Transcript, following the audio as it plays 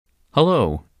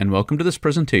Hello, and welcome to this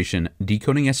presentation,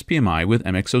 Decoding SPMI with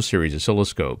MXO series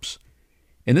oscilloscopes.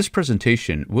 In this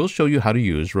presentation, we'll show you how to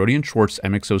use Rohde and Schwarz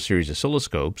MXO series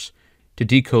oscilloscopes to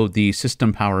decode the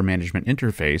System Power Management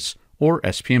Interface, or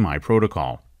SPMI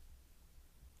protocol.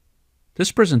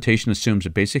 This presentation assumes a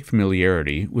basic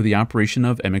familiarity with the operation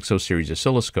of MXO series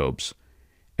oscilloscopes,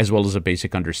 as well as a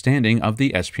basic understanding of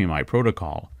the SPMI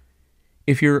protocol.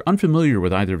 If you're unfamiliar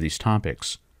with either of these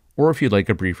topics, or if you'd like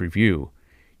a brief review,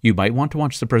 you might want to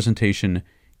watch the presentation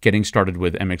Getting Started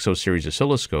with MXO Series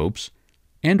Oscilloscopes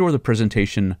and/or the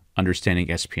presentation Understanding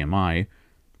SPMI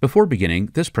before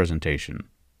beginning this presentation.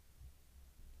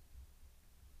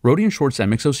 Rohde and Schwarz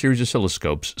MXO Series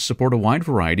Oscilloscopes support a wide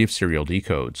variety of serial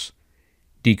decodes.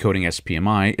 Decoding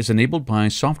SPMI is enabled by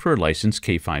software license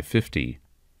K550.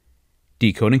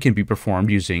 Decoding can be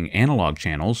performed using analog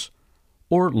channels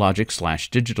or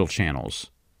logic/digital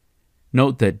channels.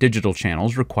 Note that digital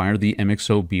channels require the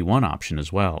MXO B1 option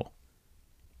as well.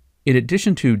 In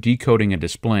addition to decoding and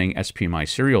displaying SPMI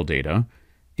serial data,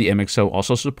 the MXO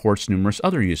also supports numerous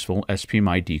other useful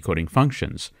SPMI decoding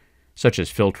functions, such as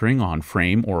filtering on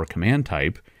frame or command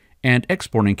type and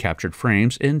exporting captured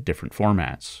frames in different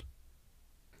formats.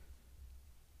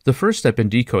 The first step in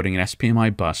decoding an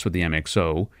SPMI bus with the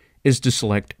MXO is to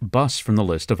select Bus from the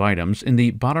list of items in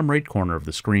the bottom right corner of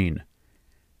the screen.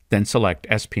 Then select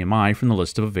SPMI from the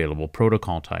list of available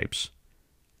protocol types.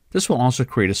 This will also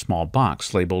create a small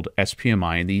box labeled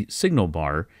SPMI in the signal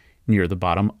bar near the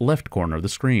bottom left corner of the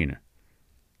screen.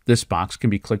 This box can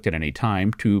be clicked at any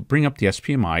time to bring up the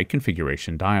SPMI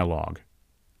configuration dialog.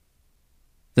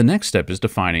 The next step is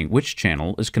defining which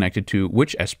channel is connected to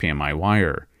which SPMI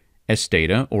wire,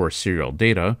 SData or serial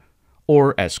data,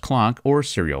 or SClock or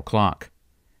serial clock.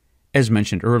 As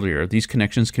mentioned earlier, these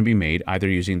connections can be made either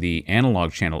using the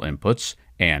analog channel inputs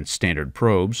and standard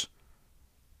probes,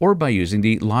 or by using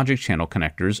the logic channel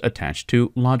connectors attached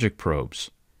to logic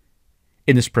probes.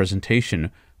 In this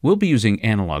presentation, we'll be using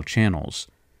analog channels,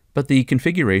 but the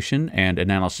configuration and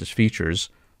analysis features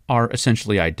are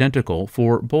essentially identical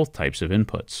for both types of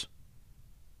inputs.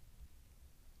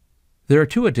 There are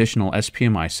two additional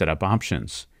SPMI setup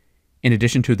options. In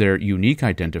addition to their unique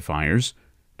identifiers,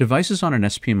 devices on an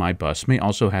SPMI bus may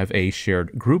also have a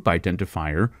shared group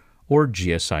identifier, or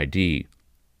GSID.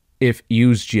 If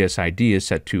Use GSID is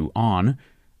set to On,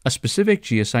 a specific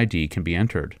GSID can be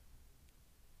entered.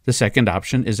 The second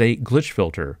option is a glitch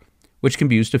filter, which can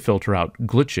be used to filter out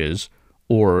glitches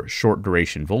or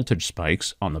short-duration voltage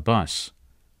spikes on the bus.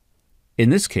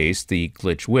 In this case, the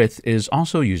glitch width is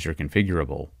also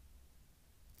user-configurable.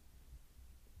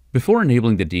 Before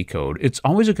enabling the decode, it's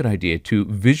always a good idea to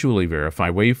visually verify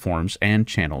waveforms and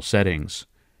channel settings.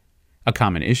 A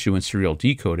common issue in serial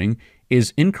decoding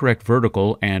is incorrect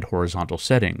vertical and horizontal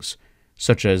settings,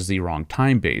 such as the wrong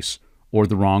time base or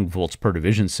the wrong volts per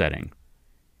division setting.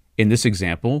 In this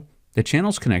example, the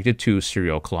channels connected to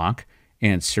serial clock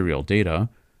and serial data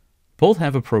both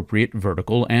have appropriate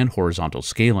vertical and horizontal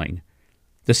scaling.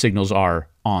 The signals are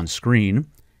on screen,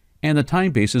 and the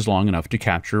time base is long enough to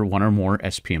capture one or more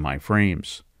SPMI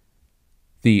frames.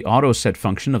 The auto set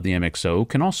function of the MXO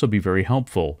can also be very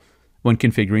helpful when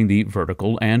configuring the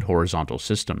vertical and horizontal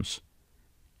systems.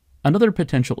 Another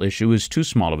potential issue is too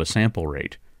small of a sample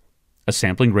rate. A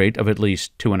sampling rate of at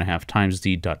least 2.5 times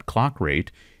the DUT clock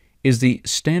rate is the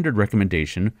standard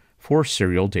recommendation for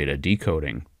serial data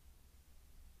decoding.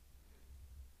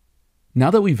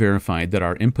 Now that we've verified that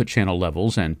our input channel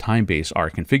levels and time base are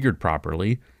configured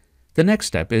properly, the next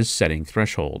step is setting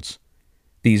thresholds.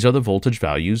 These are the voltage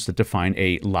values that define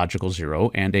a logical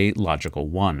 0 and a logical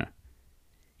 1.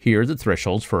 Here, the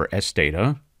thresholds for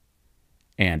SData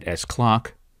and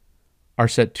SClock are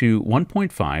set to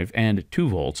 1.5 and 2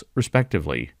 volts,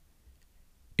 respectively.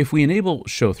 If we enable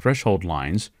Show Threshold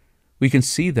Lines, we can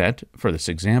see that, for this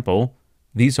example,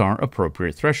 these are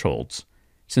appropriate thresholds,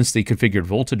 since the configured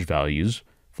voltage values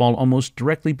fall almost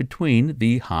directly between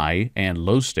the high and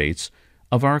low states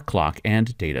of our clock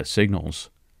and data signals.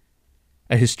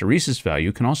 A hysteresis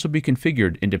value can also be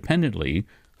configured independently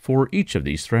for each of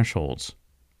these thresholds.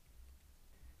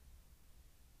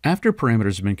 After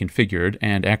parameters have been configured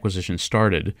and acquisition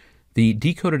started, the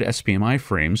decoded SPMI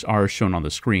frames are shown on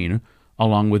the screen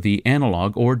along with the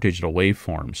analog or digital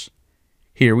waveforms.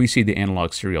 Here we see the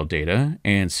analog serial data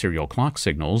and serial clock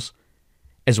signals,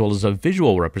 as well as a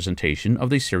visual representation of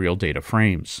the serial data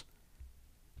frames.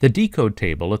 The decode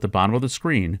table at the bottom of the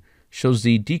screen shows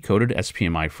the decoded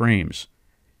SPMI frames,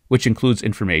 which includes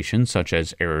information such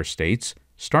as error states,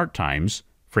 start times,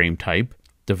 frame type,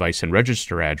 device and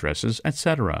register addresses,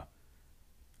 etc.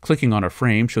 Clicking on a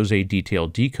frame shows a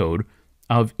detailed decode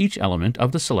of each element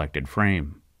of the selected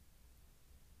frame.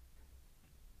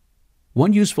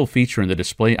 One useful feature in the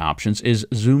display options is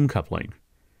zoom coupling.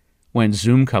 When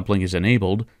zoom coupling is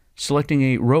enabled, selecting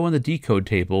a row in the decode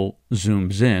table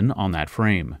zooms in on that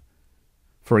frame.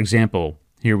 For example,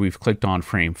 here we've clicked on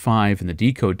frame 5 in the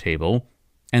decode table,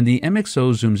 and the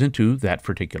MXO zooms into that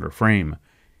particular frame,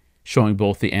 showing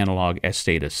both the analog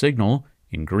S-data signal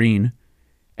in green,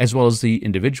 as well as the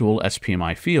individual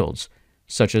SPMI fields,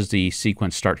 such as the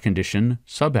sequence start condition,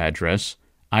 subaddress,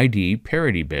 ID,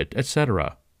 parity bit,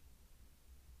 etc.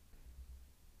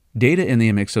 Data in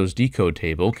the MXO's decode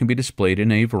table can be displayed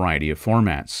in a variety of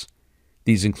formats.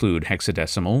 These include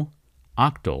hexadecimal,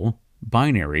 octal,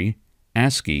 binary,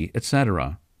 ASCII,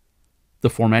 etc. The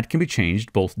format can be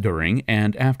changed both during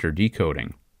and after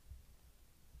decoding.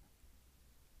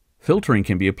 Filtering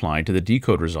can be applied to the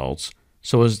decode results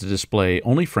so as to display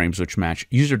only frames which match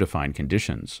user-defined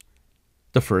conditions.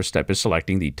 The first step is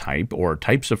selecting the type or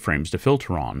types of frames to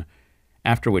filter on,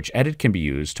 after which edit can be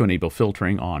used to enable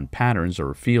filtering on patterns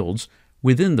or fields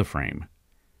within the frame.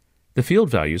 The field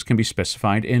values can be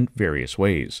specified in various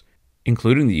ways,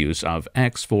 including the use of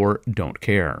X for don't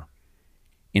care.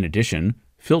 In addition,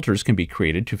 filters can be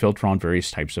created to filter on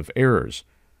various types of errors,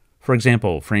 for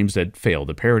example, frames that fail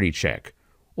the parity check,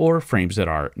 or frames that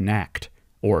are NAC'd,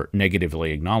 or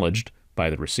negatively acknowledged,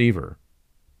 by the receiver.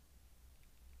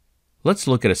 Let's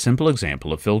look at a simple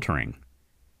example of filtering.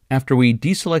 After we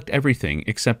deselect everything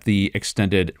except the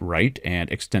extended write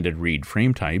and extended read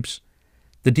frame types,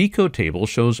 the decode table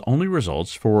shows only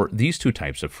results for these two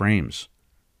types of frames.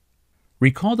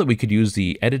 Recall that we could use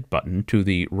the Edit button to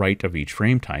the right of each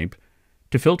frame type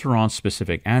to filter on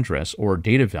specific address or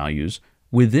data values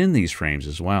within these frames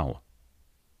as well.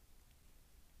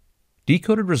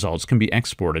 Decoded results can be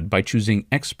exported by choosing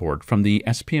Export from the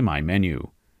SPMI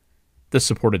menu. The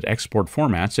supported export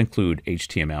formats include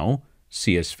HTML,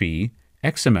 CSV,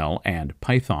 XML, and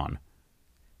Python.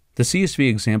 The CSV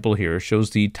example here shows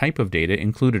the type of data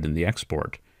included in the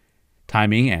export.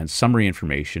 Timing and summary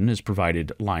information is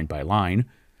provided line by line,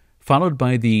 followed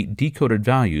by the decoded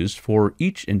values for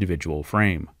each individual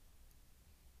frame.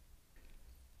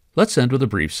 Let's end with a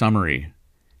brief summary.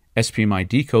 SPMI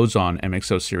decodes on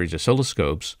MXO series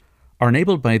oscilloscopes are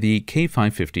enabled by the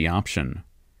K550 option.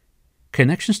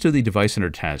 Connections to the device under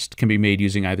test can be made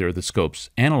using either the scope's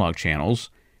analog channels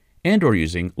and/or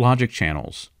using logic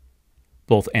channels.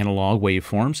 Both analog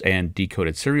waveforms and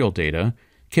decoded serial data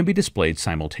can be displayed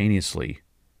simultaneously.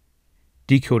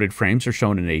 Decoded frames are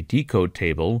shown in a decode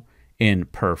table in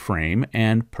per frame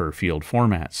and per field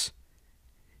formats.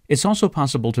 It's also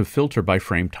possible to filter by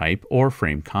frame type or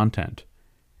frame content.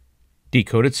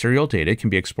 Decoded serial data can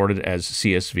be exported as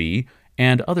CSV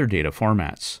and other data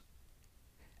formats.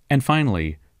 And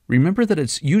finally, remember that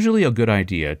it's usually a good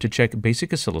idea to check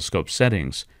basic oscilloscope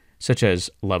settings, such as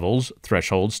levels,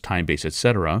 thresholds, time base,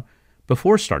 etc.,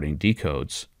 before starting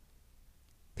decodes.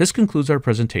 This concludes our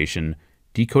presentation,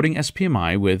 Decoding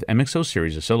SPMI with MXO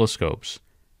series oscilloscopes.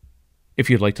 If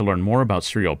you'd like to learn more about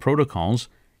serial protocols,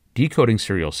 decoding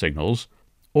serial signals,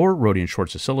 or Rohde and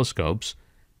Schwarz oscilloscopes,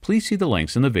 please see the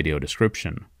links in the video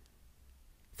description.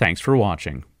 Thanks for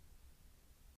watching.